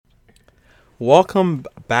Welcome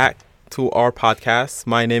back to our podcast.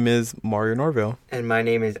 My name is Mario Norville. And my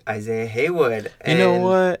name is Isaiah Haywood. You know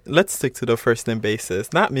what? Let's stick to the first name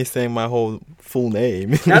basis. Not me saying my whole full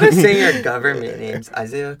name. Not us saying our government names.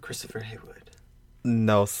 Isaiah Christopher Haywood.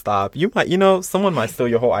 No, stop. Someone might steal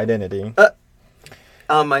your whole identity.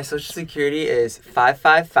 My social security is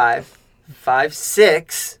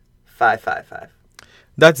 555-56-555.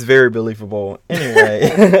 That's very believable.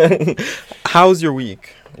 Anyway, how's your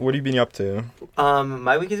week? What have you been up to?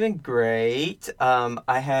 My week has been great.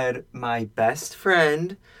 I had my best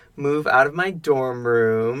friend move out of my dorm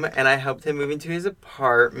room, and I helped him move into his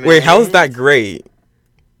apartment. Wait, how's that great?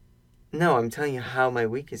 No, I'm telling you how my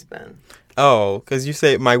week has been. Oh, because you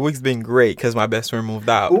say my week's been great because my best friend moved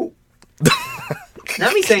out. Ooh.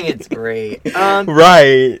 Not me saying it's great.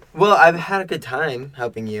 Right. Well, I've had a good time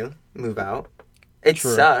helping you move out. It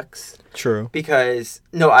True. sucks. True. Because,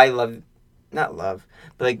 but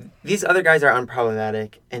these other guys are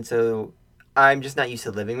unproblematic, and so I'm just not used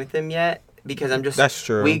to living with them yet, because That's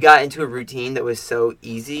true. We got into a routine that was so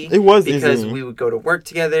easy. It was because easy. we would go to work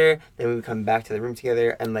together, then we would come back to the room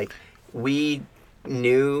together, and, we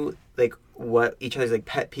knew, what each other's,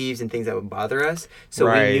 pet peeves and things that would bother us, so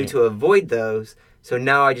Right. we knew to avoid those. So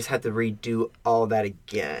now I just have to redo all that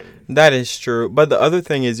again. That is true. But the other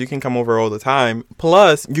thing is you can come over all the time.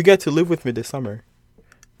 Plus, you get to live with me this summer.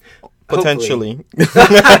 Potentially.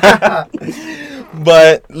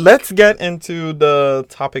 But let's get into the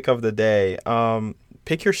topic of the day.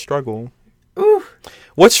 Pick your struggle. Ooh.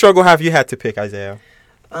 What struggle have you had to pick, Isaiah?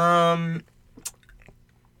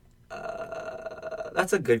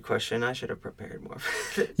 That's a good question. I should have prepared more.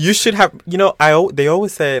 You should have, they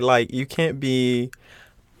always say, you can't be,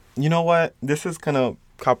 you know what? This is going to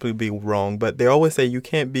probably be wrong, but they always say you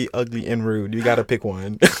can't be ugly and rude. You got to pick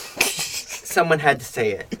one. Someone had to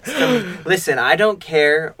say it. Listen, I don't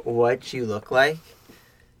care what you look like.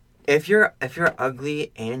 If you're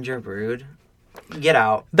ugly and you're rude, get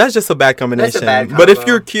out. That's just a bad combination. That's a bad But if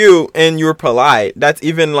combo. you're cute and you're polite, that's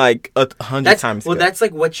even 100 times Well, good. that's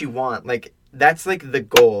what you want. That's the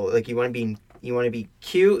goal. You want to be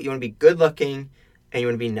cute, you want to be good looking, and you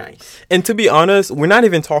want to be nice. And to be honest, we're not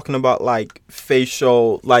even talking about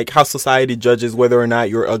facial, how society judges whether or not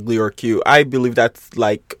you're ugly or cute. I believe that's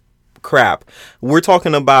crap. We're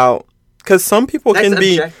talking about, because some people That's can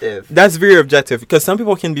be objective. That's very objective, because some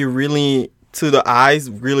people can be really, to the eyes,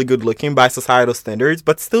 really good looking by societal standards,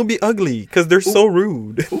 but still be ugly because they're so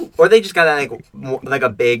rude. Or they just got a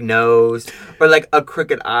big nose, or a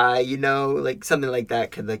crooked eye, something like that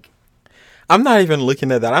could I'm not even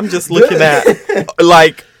looking at that. I'm just looking at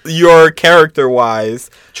your character wise.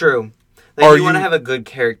 True. Are you want to you- have a good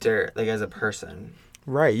character, as a person.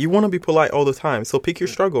 Right. You want to be polite all the time. So pick your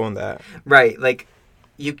struggle on that. Right. I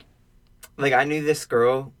knew this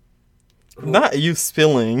girl. Not you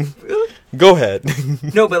spilling. Go ahead.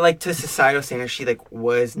 No, but to societal standards, she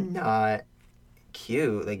was not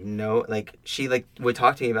cute. No, she would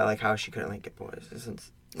talk to me about how she couldn't get boys.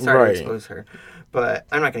 Sorry Right. to expose her, but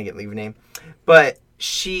I'm not gonna leave a name. But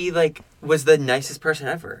she was the nicest person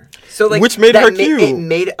ever. So Which made her cute. It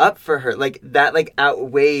made up for her. That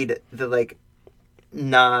outweighed the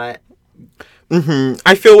not.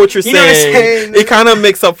 I feel what you're You know what I'm saying. saying? It kind of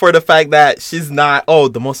makes up for the fact that she's not,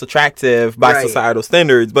 the most attractive by Right. societal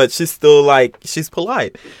standards, but she's still she's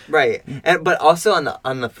polite. Right. But also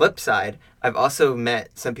on the flip side, I've also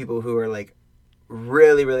met some people who are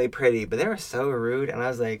really, really pretty, but they were so rude, and I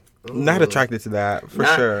was like, ooh. Not attracted to that, for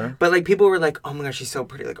sure. But people were like, oh my gosh, she's so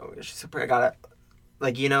pretty. Oh my gosh, she's so pretty. I gotta,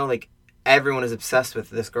 everyone is obsessed with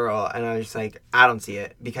this girl, and I was just I don't see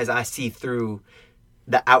it, because I see through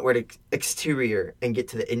the outward exterior and get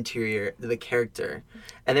to the interior, the character,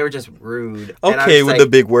 and they were just rude. And I Okay, was with the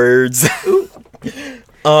big words. ooh.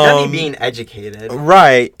 Not me being educated.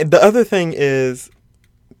 Right. The other thing is,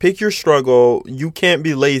 pick your struggle. You can't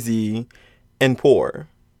be lazy and poor.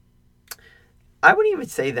 I wouldn't even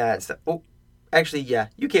say that. Actually, yeah,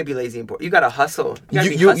 you can't be lazy and poor. You gotta hustle.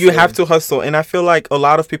 You have to hustle, and I feel like a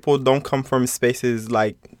lot of people don't come from spaces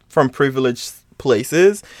from privileged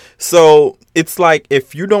places, so it's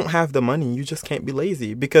if you don't have the money, you just can't be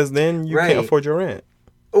lazy, because then you can't afford your rent.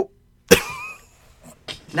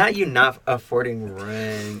 Not you not affording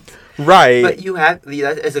rent. Right. But you have,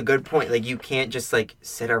 that is a good point. You can't just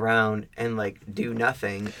sit around and do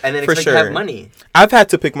nothing and then For expect sure. to have money. I've had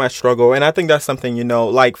to pick my struggle, and I think that's something,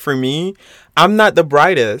 for me, I'm not the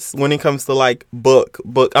brightest when it comes to book.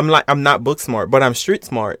 I'm not book smart, but I'm street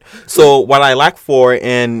smart. So what I lack for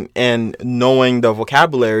and knowing the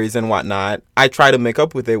vocabularies and whatnot, I try to make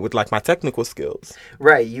up with it with my technical skills.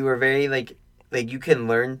 Right. You were very like you can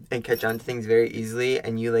learn and catch on to things very easily,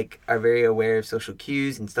 and you like are very aware of social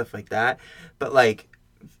cues and stuff like that. But like,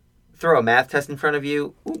 throw a math test in front of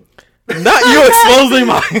you. Ooh. Not you exposing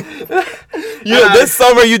my. This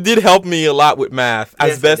summer you did help me a lot with math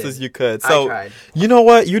as best as you could. So I tried. You know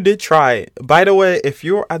what? You did try. By the way, if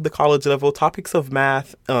you're at the college level, topics in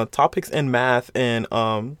math, and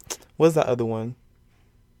what's that other one?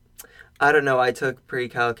 I don't know. I took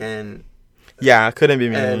pre-calc and couldn't be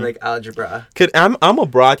me. And like algebra. I'm a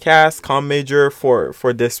broadcast comm major for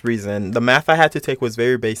this reason. The math I had to take was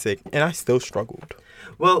very basic, and I still struggled.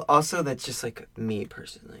 Well, also that's just like me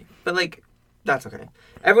personally, but like that's okay.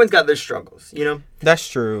 Everyone's got their struggles, you know. That's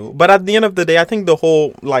true, but at the end of the day, I think the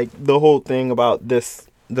whole thing about this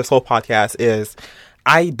whole podcast is,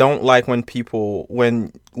 I don't like when people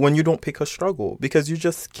when you don't pick a struggle, because you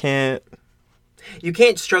just can't. You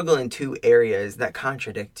can't struggle in two areas that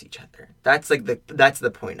contradict each other. That's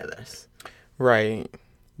the point of this. Right.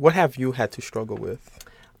 What have you had to struggle with?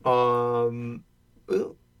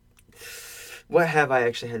 What have I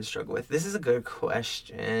actually had to struggle with? This is a good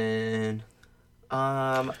question.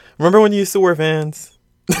 Remember when you used to wear Vans?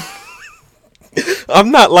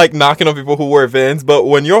 I'm not like knocking on people who wear Vans, but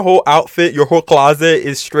when your whole outfit, your whole closet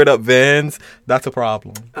is straight up Vans, that's a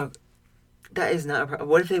problem. That is not a problem.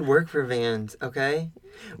 What if they work for Vans? Okay.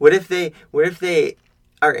 What if they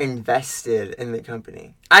are invested in the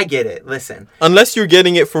company? I get it. Listen. Unless you're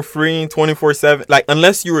getting it for free 24/7, like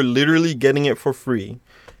unless you're literally getting it for free,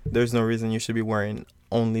 there's no reason you should be wearing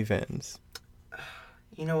only Vans.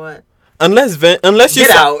 You know what? Unless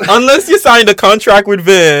you signed a contract with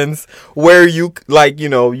Vans where you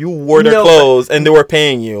you wore their clothes and they were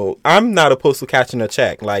paying you. I'm not opposed to catching a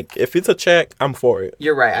check. Like if it's a check, I'm for it.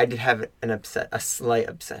 You're right. I did have a slight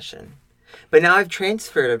obsession. But now I've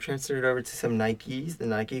transferred over to some Nikes, the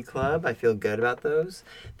Nike Club. I feel good about those.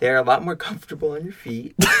 They're a lot more comfortable on your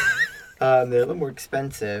feet. They're a little more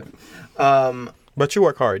expensive. But you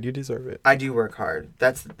work hard. You deserve it. I do work hard.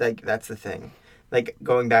 That's the thing. Like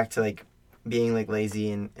going back to like being like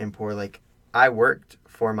lazy and poor, like I worked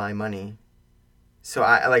for my money. So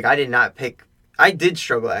I did not pick. I did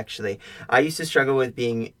struggle actually. I did struggle with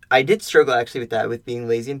being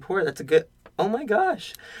lazy and poor. That's a good. Oh my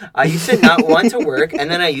gosh. I used to not want to work, and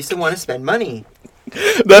then I used to want to spend money.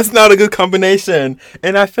 That's not a good combination.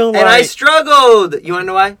 And I feel like... And I struggled! You want to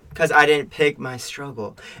know why? Because I didn't pick my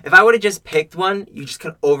struggle. If I would have just picked one, you just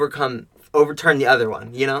could overturn the other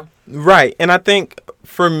one, you know? Right. And I think,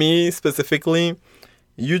 for me specifically,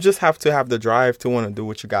 you just have to have the drive to want to do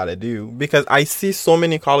what you got to do. Because I see so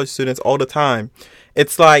many college students all the time.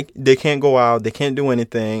 It's like they can't go out, they can't do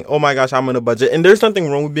anything. Oh my gosh, I'm on a budget. And there's nothing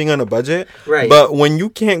wrong with being on a budget. Right. But when you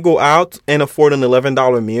can't go out and afford an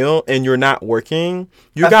 $11 meal and you're not working,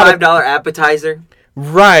 you got a $5 appetizer.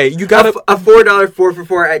 Right. You got a $4 4 for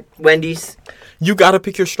 4 at Wendy's. You got to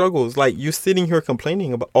pick your struggles. Like, you're sitting here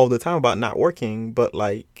complaining about all the time about not working, but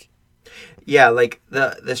like... Yeah, like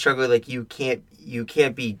the struggle, like you can't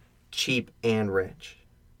be cheap and rich.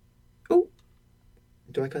 Ooh.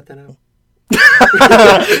 Do I cut that out?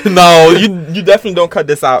 No, you definitely don't cut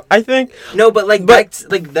this out. I think no, but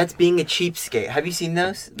that's being a cheapskate. Have you seen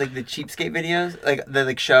those, like the cheapskate videos, like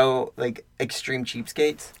the show like extreme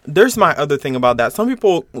cheapskates? There's my other thing about that. Some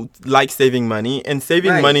people like saving money and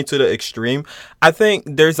saving money to the extreme. I think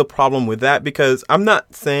there's a problem with that, because I'm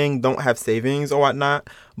not saying don't have savings or whatnot,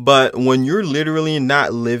 but when you're literally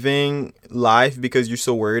not living life because you're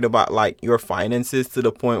so worried about like your finances to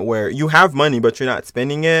the point where you have money but you're not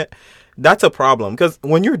spending it. That's a problem, because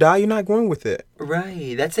when you die, you're not going with it.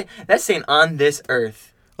 Right. That's saying on this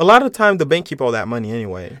earth. A lot of times, the bank keep all that money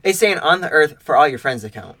anyway. It's saying on the earth for all your friends to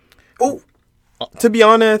count. Oh, to be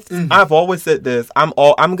honest, I've always said this.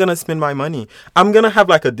 I'm gonna spend my money. I'm gonna have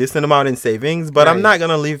like a decent amount in savings, but I'm not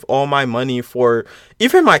gonna leave all my money for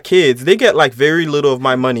even my kids. They get like very little of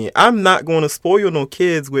my money. I'm not going to spoil no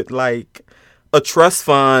kids with like a trust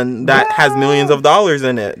fund that has millions of dollars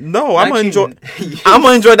in it. No, I'm gonna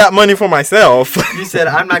enjoy that money for myself. You said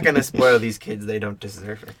I'm not gonna spoil these kids. They don't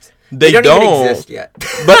deserve it. They don't even exist yet.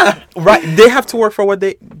 But they have to work for what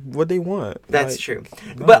they want. That's true.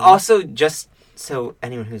 No. But also, just so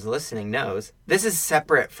anyone who's listening knows, this is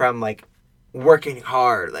separate from like working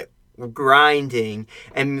hard, like grinding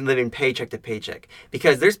and living paycheck to paycheck.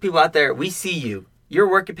 Because there's people out there, we see you. You're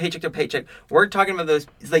working paycheck to paycheck. We're talking about those,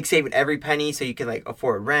 like saving every penny so you can like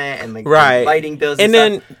afford rent and like lighting bills and stuff.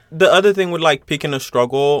 And then the other thing with like picking a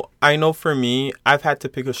struggle, I know for me, I've had to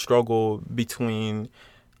pick a struggle between,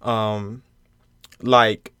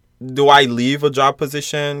 like, do I leave a job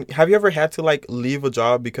position? Have you ever had to like leave a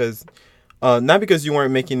job because Not because you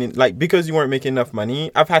weren't making it, like, because you weren't making enough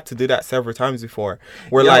money. I've had to do that several times before.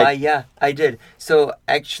 Where I did. So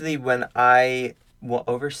actually, when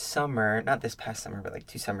over summer, not this past summer, but like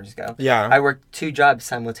 2 summers ago, yeah, I worked 2 jobs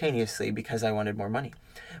simultaneously because I wanted more money.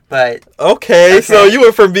 But okay, so you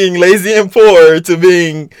went from being lazy and poor to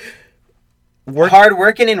being hard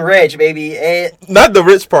working and rich, baby. Not the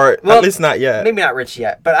rich part, well, at least not yet. Maybe not rich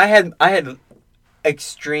yet, but I had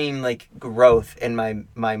extreme like growth in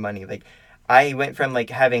my money. Like I went from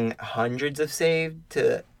like having hundreds of saved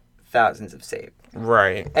to thousands of saved.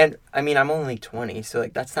 Right. And I mean, I'm only 20, so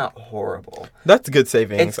like that's not horrible. That's good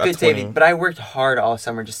savings. It's good saving, but I worked hard all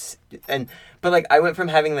summer but like I went from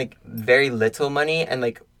having like very little money and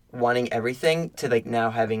like wanting everything to like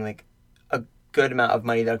now having like a good amount of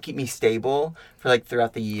money that'll keep me stable for like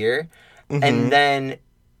throughout the year. Mm-hmm. And then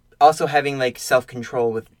also having like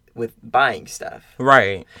self-control with buying stuff.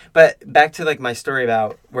 Right. But back to like my story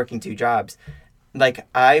about working 2 jobs. Like,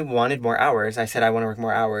 I wanted more hours. I said I want to work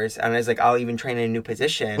more hours. And I was like, I'll even train in a new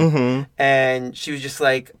position. Mm-hmm. And she was just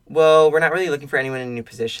like, well, we're not really looking for anyone in a new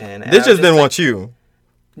position. And they just didn't want you.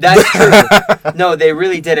 That's true. No, they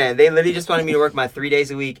really didn't. They literally just wanted me to work my 3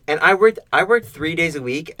 days a week. And I worked 3 days a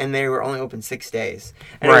week, and they were only open 6 days.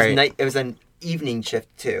 And right. It was an evening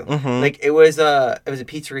shift, too. Mm-hmm. Like, it was a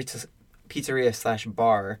pizzeria /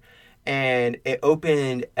 bar. And it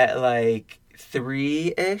opened at, like,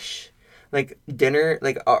 3-ish. Like dinner,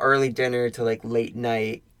 like a early dinner to like late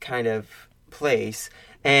night kind of place.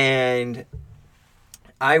 And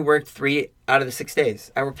I worked 3 out of the 6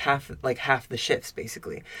 days. I worked half the shifts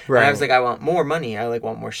basically. Right. And I was like, I want more money. I like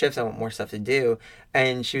want more shifts. I want more stuff to do.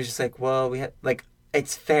 And she was just like, well, we have like,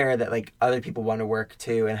 it's fair that like other people want to work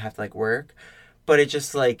too and have to like work. But it's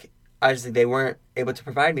just like, I was like, they weren't able to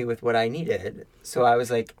provide me with what I needed. So I was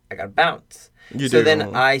like, I got to bounce.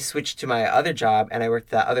 Then I switched to my other job, and I worked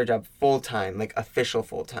that other job full-time, like official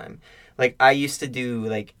full-time. Like I used to do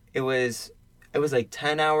like, it was like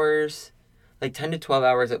 10 hours, like 10 to 12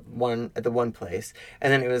 hours at the one place.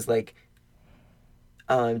 And then it was like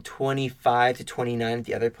 25 to 29 at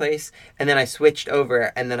the other place. And then I switched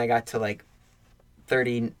over, and then I got to like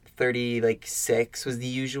 30 like 6 was the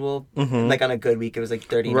usual. Mm-hmm. Like on a good week, it was like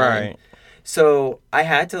 39. Right. So I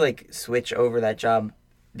had to like switch over that job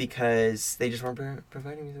because they just weren't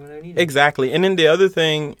providing me what I needed. Exactly. And then the other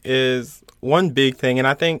thing is one big thing, and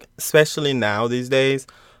I think especially now these days,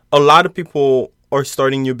 a lot of people are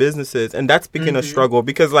starting new businesses, and that's becoming a struggle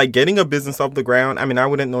because like getting a business off the ground, I mean, I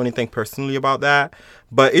wouldn't know anything personally about that,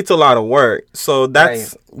 but it's a lot of work. So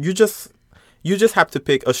that's right. You just have to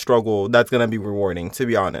pick a struggle that's going to be rewarding, to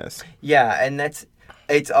be honest. Yeah, and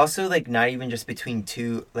it's also like not even just between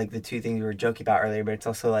the 2 things we were joking about earlier, but it's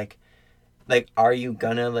also like are you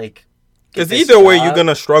gonna like because either way you're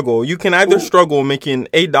gonna struggle. You can either struggle making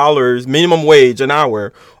 $8 minimum wage an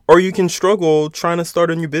hour, or you can struggle trying to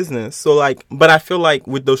start a new business. So like, but I feel like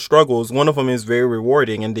with those struggles, one of them is very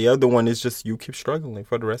rewarding and the other one is just you keep struggling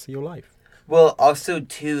for the rest of your life. Well, also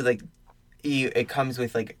too, like it comes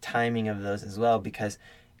with like timing of those as well, because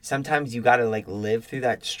sometimes you gotta like live through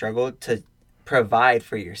that struggle to provide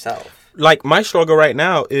for yourself. Like my struggle right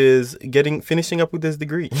now is finishing up with this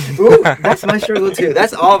degree. Ooh, that's my struggle too.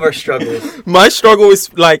 That's all of our struggles. My struggle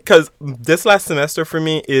is like, because this last semester for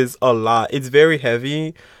me is a lot. It's very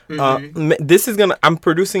heavy. Mm-hmm. I'm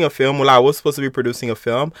producing a film. Well, I was supposed to be producing a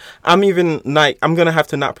film. I'm gonna have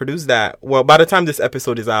to not produce that. Well, by the time this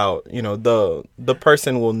episode is out, you know, the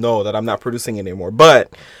person will know that I'm not producing it anymore.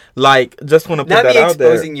 But like, just want to put that out there. Not me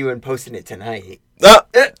exposing you and posting it tonight.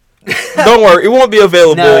 Don't worry, it won't be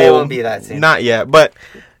available. No, it won't be that soon. Not yet, but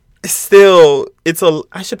still,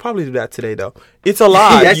 I should probably do that today, though. It's a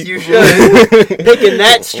lot. Yes, you should. Picking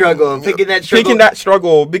that struggle,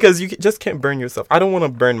 because you just can't burn yourself. I don't want to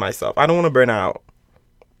burn myself. I don't want to burn out.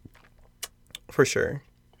 For sure.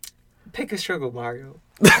 Pick a struggle, Mario.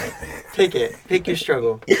 Pick it. Pick your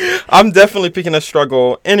struggle. I'm definitely picking a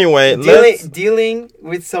struggle. Anyway, dealing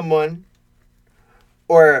with someone,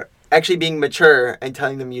 or actually being mature and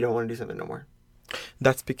telling them you don't want to do something no more.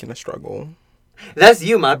 That's picking a struggle. That's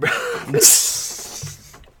you, my bro. With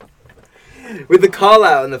the call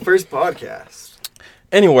out in the first podcast.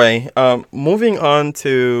 Anyway, moving on.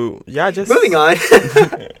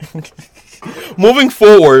 Moving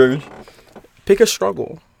forward, pick a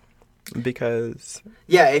struggle. Because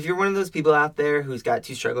yeah, if you're one of those people out there who's got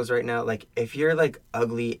 2 struggles right now, like if you're like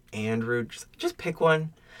ugly and rude, just pick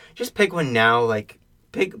one. Just pick one now, like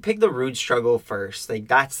Pick the rude struggle first. Like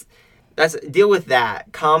that's deal with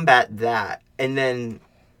that, combat that, and then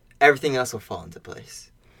everything else will fall into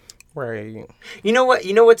place. Right. You know what?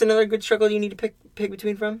 You know what's another good struggle you need to pick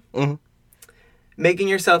between from? Mm-hmm. making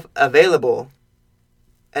yourself available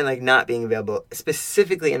and like not being available,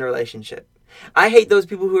 specifically in a relationship. I hate those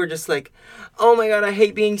people who are just like, oh my god, I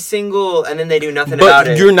hate being single, and then they do nothing about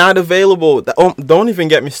it. But you're not available. Don't even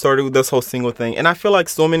get me started with this whole single thing. And I feel like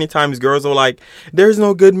so many times girls are like, there's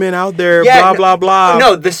no good men out there, blah, blah, blah.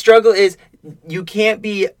 No, the struggle is you can't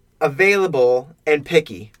be available and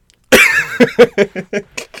picky.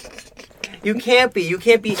 You can't be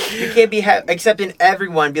accepting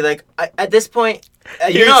everyone. Be like, at this point,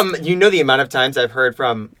 you know the amount of times I've heard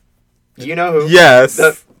from, you know who?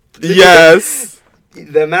 Yes. Yes.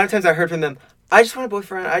 The amount of times I heard from them, I just want a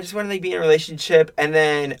boyfriend. I just want to like be in a relationship. And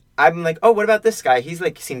then I'm like, oh, what about this guy? He's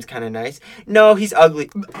like, seems kind of nice. No, he's ugly.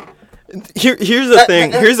 Here's the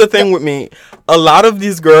thing. Here's the thing with me. A lot of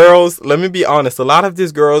these girls, let me be honest, a lot of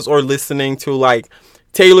these girls are listening to like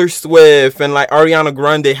Taylor Swift and like Ariana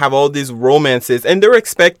Grande have all these romances, and they're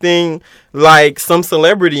expecting like some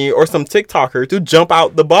celebrity or some TikToker to jump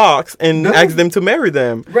out the box and ask them to marry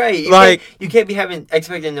them. Right. You can't be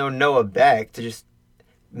expecting Noah Beck to just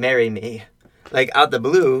marry me. Like out the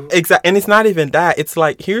blue. Exactly. And it's not even that. It's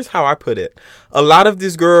like, here's how I put it. A lot of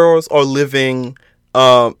these girls are living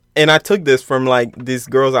and I took this from like these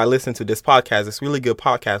girls I listen to this podcast. It's a really good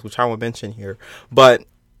podcast, which I won't mention here. But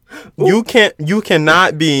you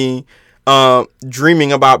cannot be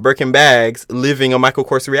dreaming about Birkin bags living a Michael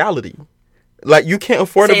Kors reality. Like, you can't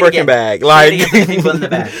afford a Birkin bag. Like,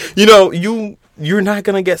 you know, you're not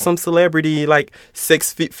gonna get some celebrity like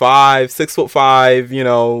 6'5", you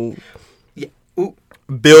know,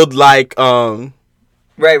 build like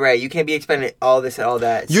right. You can't be expecting all this and all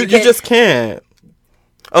that. So you just can't.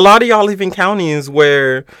 A lot of y'all live in counties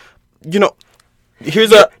where, you know,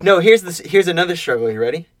 here's another struggle. You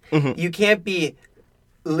ready? Mm-hmm. You can't be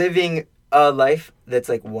living a life that's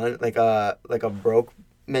like a broke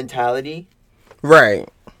mentality, right?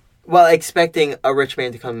 While expecting a rich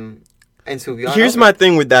man to come and swoop you on. Here's my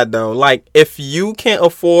thing with that though. Like, if you can't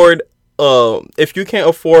afford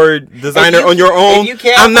designer on your own,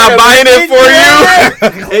 I'm not buying it for you.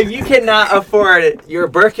 If you cannot afford your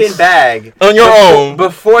Birkin bag on your own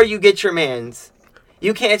before you get your man's,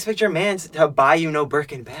 you can't expect your man's to buy you no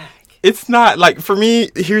Birkin bag. It's not like, for me,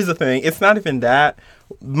 here's the thing. It's not even that.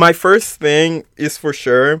 My first thing is for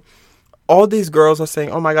sure, all these girls are saying,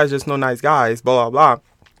 oh my gosh, there's no nice guys, blah, blah, blah.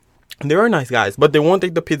 There are nice guys, but they won't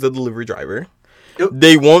date the pizza delivery driver.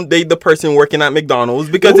 They won't date the person working at McDonald's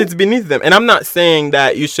because it's beneath them. And I'm not saying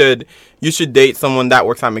that you should date someone that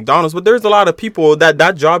works at McDonald's, but there's a lot of people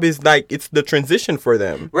that job is like, it's the transition for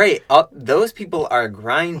them. Right. Those people are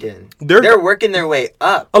grinding. They're working their way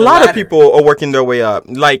up. A lot of people are working their way up.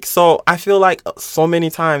 Like, so I feel like so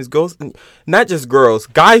many times girls, not just girls,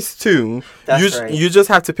 guys too. That's right. You just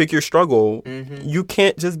have to pick your struggle. Mm-hmm. You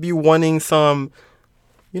can't just be wanting some,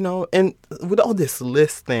 you know, and with all this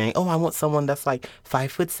list thing, oh, I want someone that's like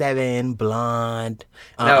 5'7", blonde.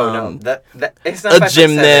 No, that it's not a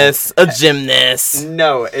gymnast.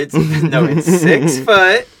 No, it's 6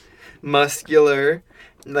 foot, muscular,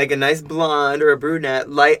 like a nice blonde or a brunette,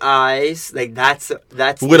 light eyes, like that's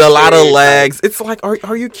with a lot of legs. It's like,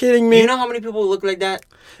 are you kidding me? You know how many people look like that?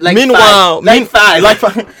 Like meanwhile, five.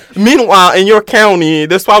 Meanwhile, in your county,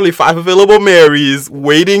 there's probably 5 available Marys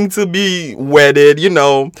waiting to be wedded. You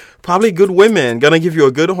know, probably good women gonna give you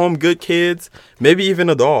a good home, good kids, maybe even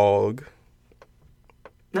a dog.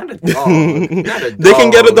 Not a dog. They can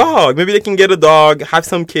get a dog. Maybe they can get a dog, have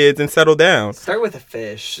some kids, and settle down. Start with a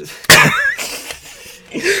fish.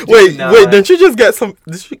 Wait! Didn't you just get some?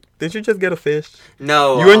 Did you just get a fish?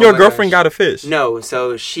 No. You and your girlfriend got a fish. No,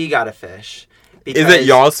 so she got a fish. Is it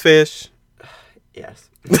y'all's fish? Yes.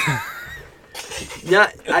 Baby,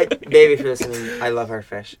 if you're listening, I love our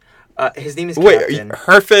fish. His name is Captain.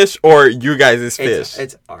 Her fish or you guys' fish?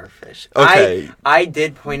 It's our fish. Okay. I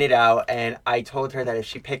did point it out, and I told her that if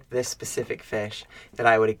she picked this specific fish, that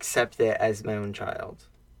I would accept it as my own child.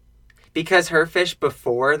 Because her fish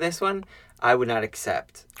before this one, I would not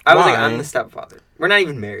accept. I was like, I'm the stepfather. We're not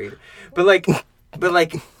even married. But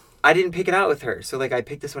I didn't pick it out with her. So, like, I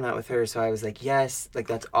picked this one out with her. So I was like, yes, like,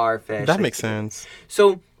 that's our fish. That makes sense.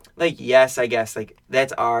 So, like, yes, I guess, like,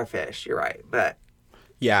 that's our fish. You're right. But...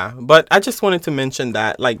 yeah, but I just wanted to mention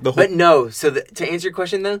that, like, the whole... But no, so to answer your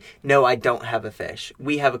question, though, no, I don't have a fish.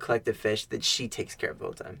 We have a collective fish that she takes care of the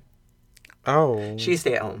whole time. Oh. She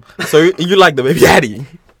stay at home. So you like the baby daddy?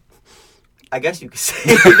 I guess you could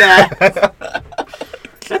say that.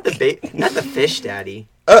 Not the fish daddy.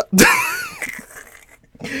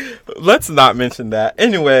 Let's not mention that.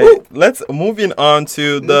 Anyway, let's moving on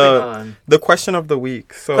to the question of the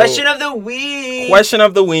week. So question of the week. Question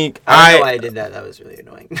of the week. I don't know why I did that. That was really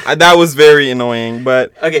annoying. That was very annoying,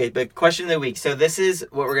 but okay. But question of the week. So this is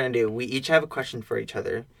what we're gonna do. We each have a question for each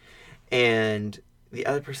other, and the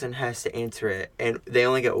other person has to answer it, and they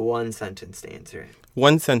only get one sentence to answer it.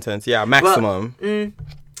 One sentence, yeah, maximum. Well,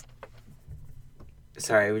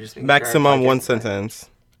 sorry, we just maximum one sentence.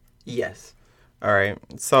 Yes. All right.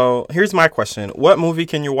 So here's my question: what movie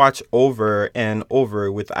can you watch over and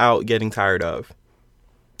over without getting tired of?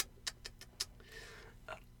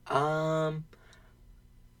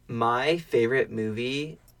 My favorite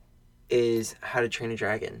movie is How to Train a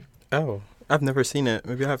Dragon. Oh, I've never seen it.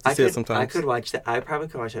 Maybe I have to see it sometimes. I could watch that. I probably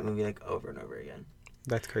could watch that movie like over and over again.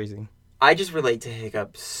 That's crazy. I just relate to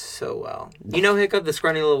Hiccup so well. You know Hiccup, the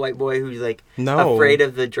scrawny little white boy who's like no. afraid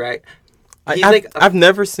of the drag. I've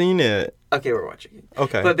never seen it. Okay, we're watching it.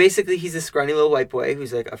 Okay. But basically, he's a scrawny little white boy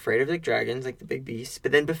who's like afraid of like dragons, like the big beasts,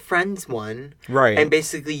 but then befriends one. Right. And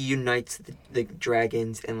basically unites the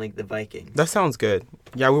dragons and like the Vikings. That sounds good.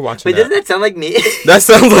 Yeah, we're watching But doesn't that sound like me? That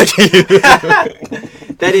sounds like you.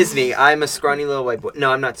 That is me. I'm a scrawny little white boy.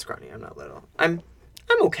 No, I'm not scrawny. I'm not little. I'm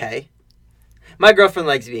okay. My girlfriend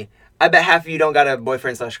likes me. I bet half of you don't got a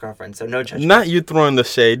boyfriend/girlfriend, so no judgment. Not you throwing the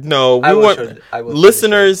shade. No, I will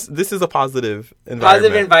listeners. This is a positive environment.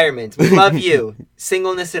 Positive environment. We love you,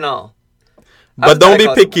 singleness and all. But don't be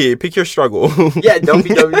picky. Pick your struggle. Yeah, don't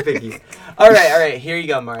be picky. All right. Here you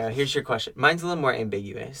go, Mario. Here's your question. Mine's a little more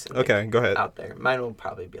ambiguous. Okay, go ahead. Out there, mine will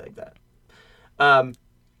probably be like that.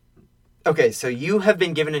 Okay, so you have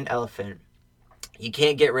been given an elephant. You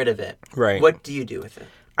can't get rid of it. Right. What do you do with it?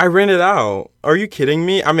 I rent it out. Are you kidding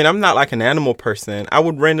me? I mean, I'm not like an animal person. I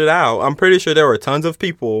would rent it out. I'm pretty sure there are tons of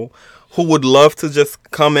people who would love to just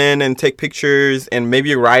come in and take pictures and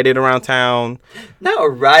maybe ride it around town. No,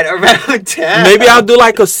 ride around town. Maybe I'll do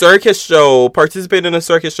like a circus show, participate in a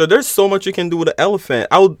circus show. There's so much you can do with an elephant.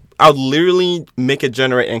 I'll literally make it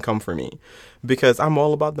generate income for me because I'm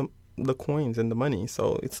all about the coins and the money.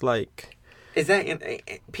 So it's like... Is that...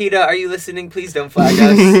 PETA, are you listening? Please don't flag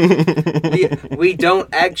us. we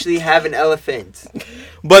don't actually have an elephant.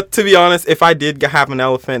 But to be honest, if I did have an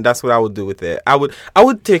elephant, that's what I would do with it. I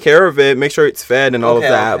would take care of it, make sure it's fed and all of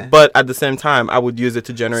that. Okay. But at the same time, I would use it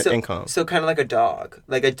to generate income. So kind of like a dog.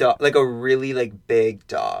 Like a really like big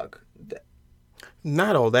dog.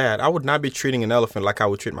 Not all that. I would not be treating an elephant like I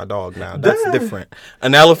would treat my dog now. That's different.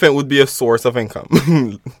 An elephant would be a source of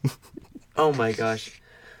income. Oh my gosh.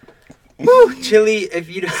 Woo, Chili, if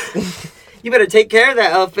you you better take care of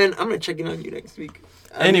that elephant. I'm going to check in on you next week.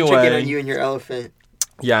 Anyway. Check in on you and your elephant.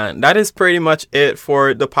 Yeah, that is pretty much it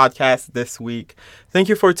for the podcast this week. Thank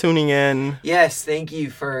you for tuning in. Yes, thank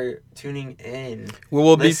you for tuning in. We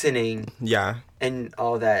will listening. Yeah. And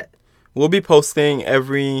all that. We'll be posting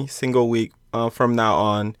every single week from now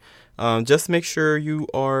on. Just make sure you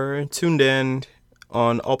are tuned in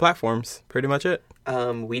on all platforms. Pretty much it.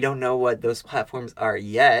 We don't know what those platforms are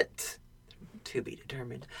yet. To be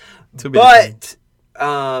determined. But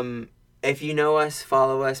if you know us,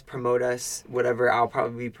 follow us, promote us, whatever, I'll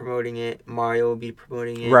probably be promoting it. Mario will be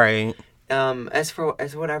promoting it. Right. As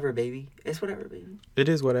whatever, baby. It's whatever, baby. It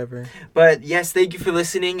is whatever. But yes, thank you for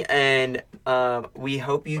listening, and we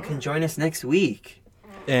hope you can join us next week.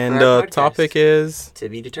 And the topic is to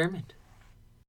be determined.